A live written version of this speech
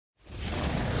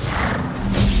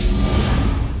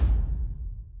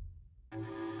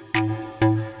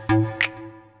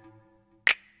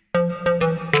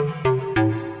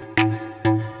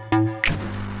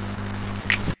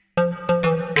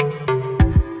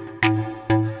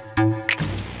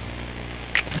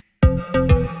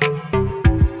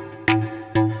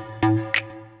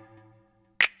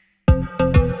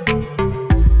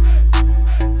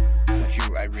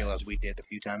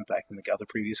times back in the other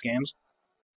previous games.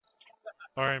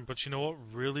 Alright, but you know what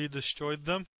really destroyed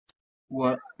them?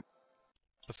 What?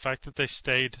 The fact that they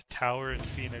stayed Tower and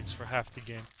Phoenix for half the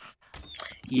game.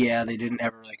 Yeah, they didn't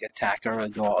ever like attack or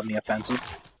go out on the offensive.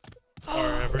 Or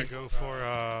ever go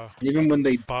for Even when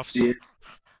they buffs. did,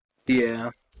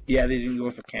 yeah, they didn't go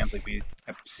for camps like we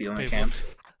have seen the camps.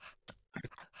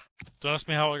 Don't ask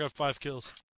me how I got 5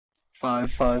 kills.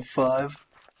 5, 5, 5.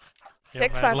 Yeah,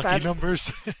 6, man, 5, lucky 5.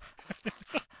 numbers.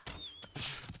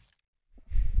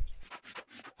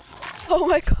 Oh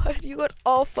my god, you got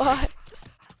all 5.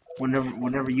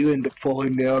 Whenever you end up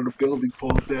falling down, the building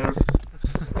falls down.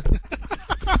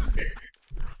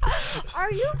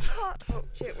 Are you oh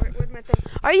shit, where's my thing?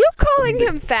 Are you calling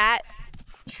him fat?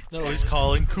 No, he's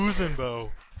calling Kuzenbo.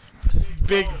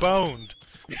 Big boned.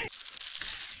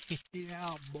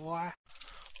 Yeah, boy.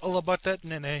 All about that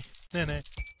nene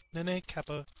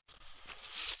kappa.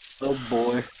 Oh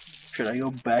boy, should I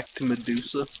go back to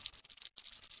Medusa?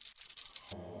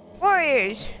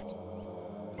 Warriors!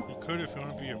 You could if you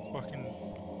want to be a fucking...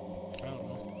 I don't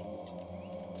know.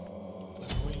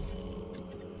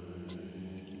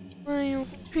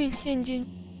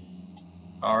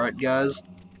 Alright guys,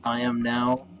 I am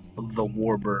now the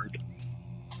Warbird.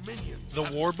 The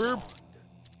Warbird?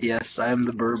 Yes, I am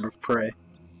the bird of prey.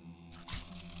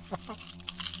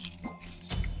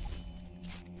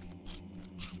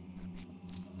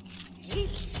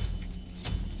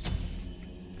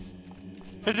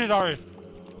 Hit it, Ari.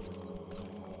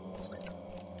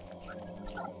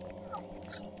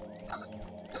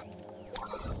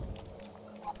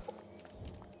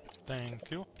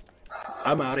 Thank you.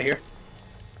 I'm out of here.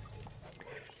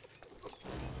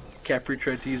 Capri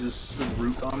tried to use his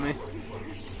root on me.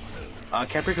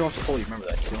 Capri can also pull you, remember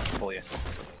that, he can also pull you.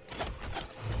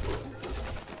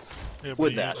 Yeah,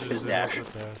 With that, his dash.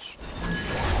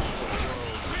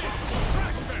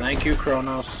 Thank you,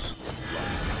 Kronos.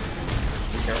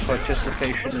 Your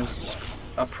participation is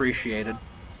appreciated.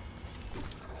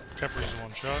 Capri's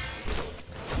one shot.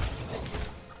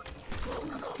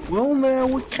 Well now,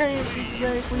 we can't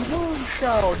exactly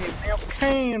one-shot him now,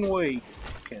 can we?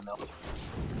 Okay, no.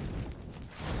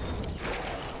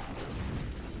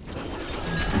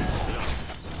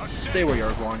 Stay where you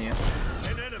are, Guanya.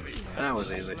 That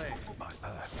was easy.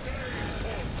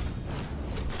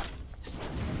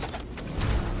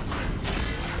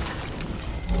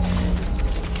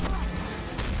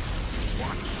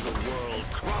 Watch the world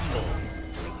crumble.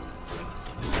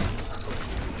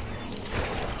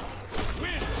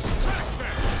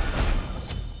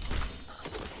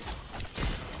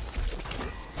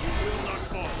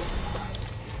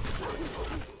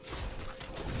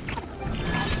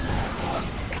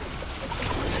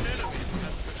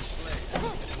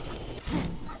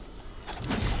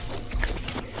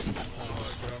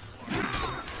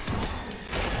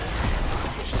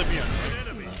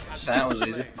 That was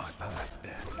easy.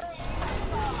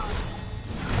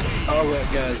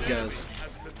 Alright, guys.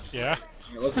 Yeah?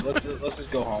 Let's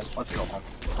just go home. Let's go home.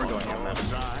 We're going home now.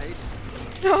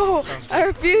 No, I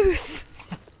refuse.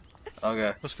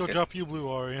 Okay. Let's go drop you, Blue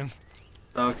Orion.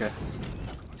 Okay.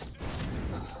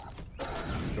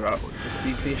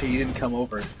 See, Nisha, you didn't come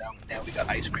over. Now we got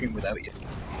ice cream without you.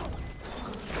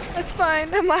 That's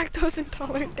fine, I'm lactose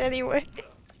intolerant anyway.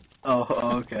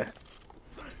 Oh, okay.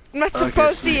 I'm not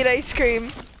supposed to eat ice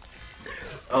cream.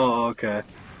 Oh, okay.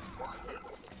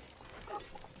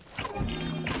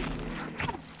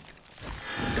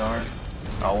 Darn.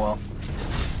 Oh well.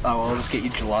 Oh well, I'll just get you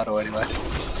gelato anyway.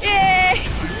 Yay!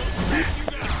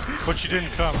 But you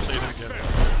didn't come, so you didn't get it.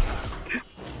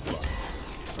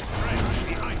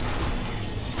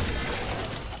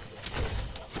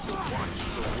 Watch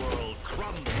the world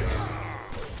crumble.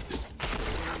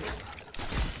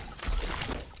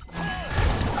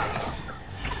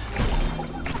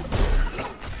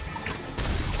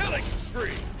 Killing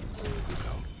spree.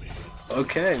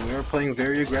 Okay, we are playing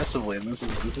very aggressively, and this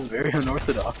is very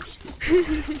unorthodox. You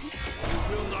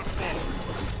will not fall.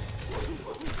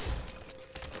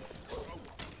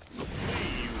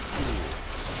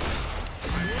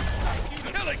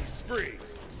 Killing spree.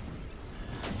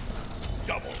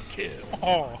 Double kill.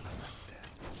 Oh.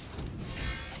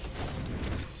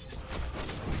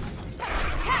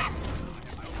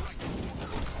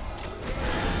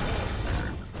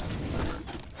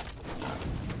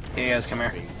 Hey guys, come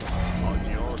here. On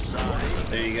your side.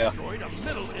 There you go. Destroyed a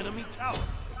middle enemy tower.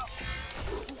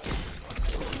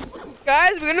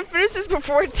 Guys, we're gonna finish this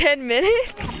before 10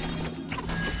 minutes?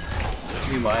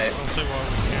 You might. Don't say what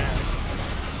we can.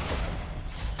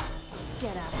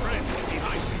 Get up. Friend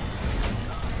behind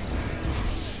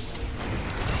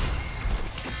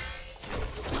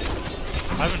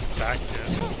you. back yet.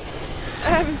 I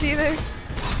haven't either.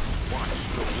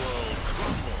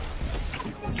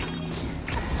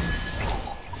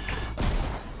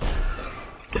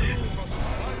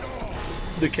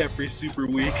 The Capri's super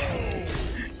weak.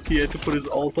 He had to put his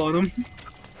ult on him.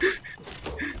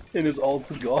 And his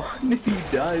ult's gone. He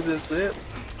dies, that's it.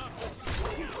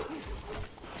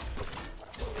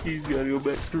 He's gotta go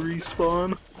back to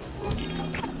respawn.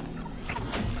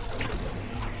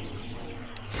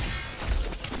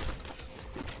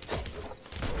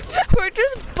 We're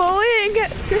just bullying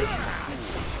it.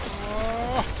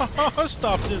 Oh,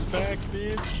 stop this back,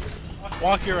 bitch.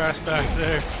 Walk your ass back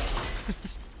there.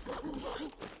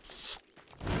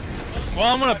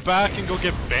 Well, I'm gonna back and go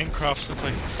get Bancroft since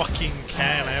I fucking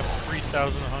can. I have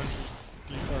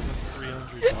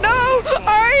 3,300. No!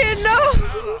 Aryan, no!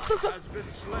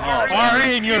 Oh,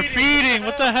 Arian, you're feeding!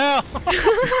 What the hell?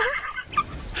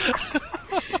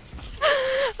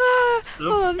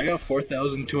 I got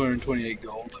 4,228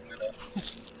 gold. I'm gonna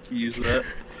use that.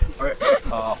 Alright,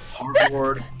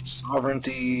 Hardboard,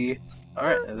 Sovereignty.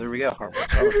 Alright, there we go.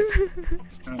 Hardboard, Sovereignty.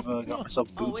 I've got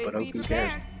myself boots, but who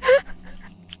cares?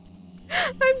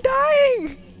 I'm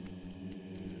dying!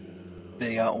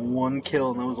 They got one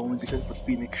kill, and that was only because the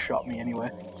Phoenix shot me anyway.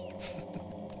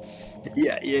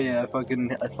 Yeah. I fucking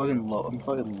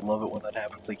love it when that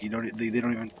happens. Like, they don't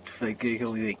even like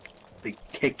they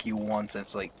kick you once, and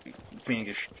it's like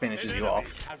Phoenix finishes you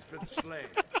off.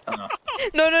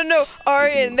 No,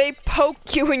 Aryan, they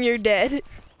poke you when you're dead.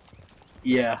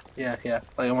 Yeah. Like,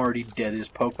 I'm already dead. They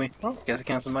just poke me. Well, guess it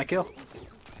cancels my kill.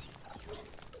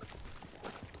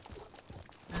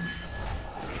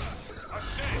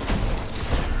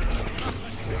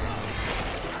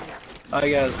 Hi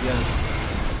guys.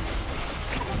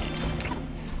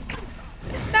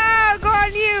 No, go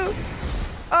on you!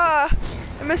 I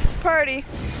missed the party.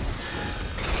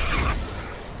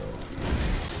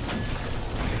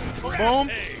 Boom!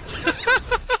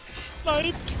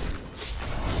 Sniped!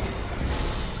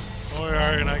 Oh,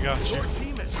 Arian, I got you. Your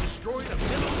team has destroyed a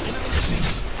middle enemy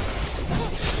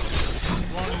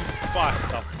What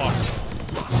the fuck?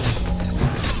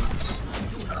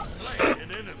 slain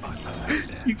an enemy.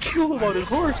 You killed him on his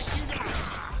horse.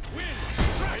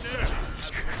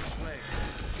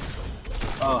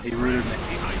 Oh, he rooted me.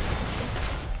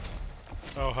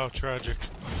 Oh, how tragic.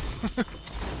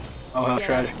 Oh, how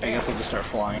tragic. I guess I'll just start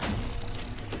flying.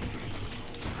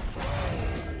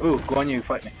 Ooh, go on you,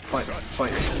 fight me. Fight me.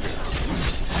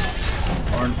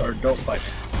 Or don't fight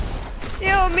me.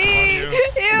 Heal me!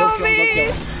 Heal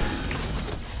me!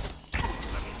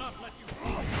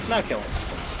 Not kill him.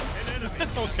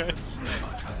 Okay.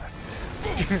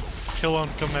 Kill on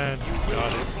command, you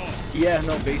got it. Yeah,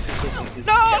 no, basically.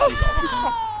 No!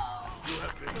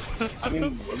 I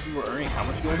mean, we're earning how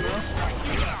much gold now?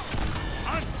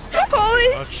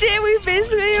 Holy shit, we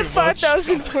basically have Too much.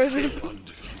 5,000 for them.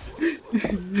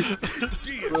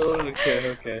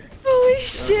 Okay. Holy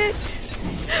shit.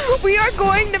 We are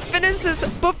going to finish this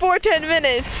before 10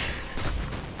 minutes.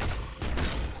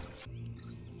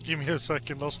 Give me a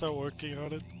second, I'll start working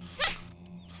on it.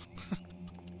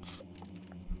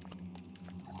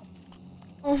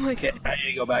 Oh my Okay, god. I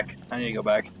need to go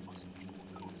back.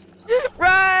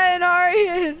 Run,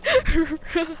 Aryan!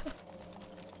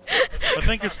 I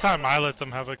think it's time I let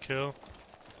them have a kill.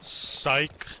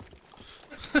 Psych.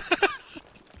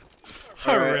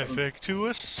 Horrific to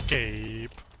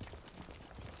escape.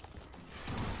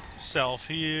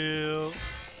 Self-heal.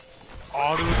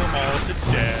 Auto them all to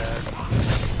death.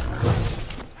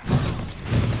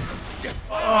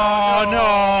 Oh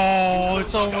no!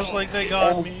 It's almost like they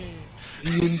got me.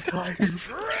 The entire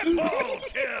Triple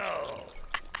kill.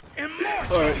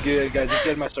 Immortal. Alright, good guys, just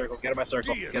get in my circle.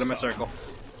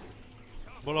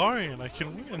 But Arian, I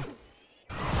can win.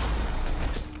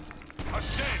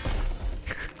 Ascend.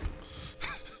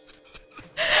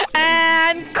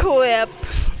 And clip.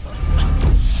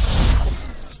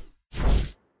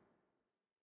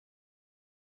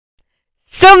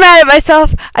 So mad at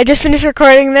myself. I just finished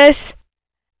recording this.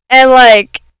 And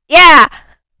like, yeah.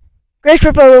 Grace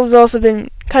Purple has also been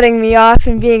cutting me off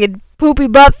and being a poopy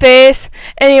butt face.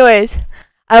 Anyways,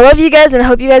 I love you guys and I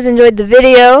hope you guys enjoyed the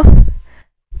video.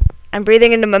 I'm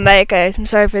breathing into my mic, guys. I'm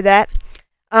sorry for that.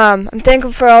 I'm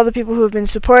thankful for all the people who have been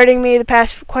supporting me the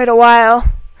past quite a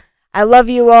while. I love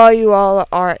you all. You all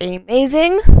are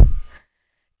amazing.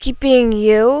 Keep being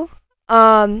you.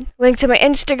 Link to my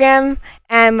Instagram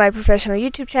and my professional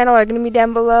YouTube channel are going to be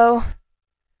down below.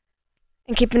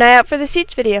 And keep an eye out for the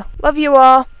Seats video. Love you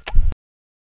all.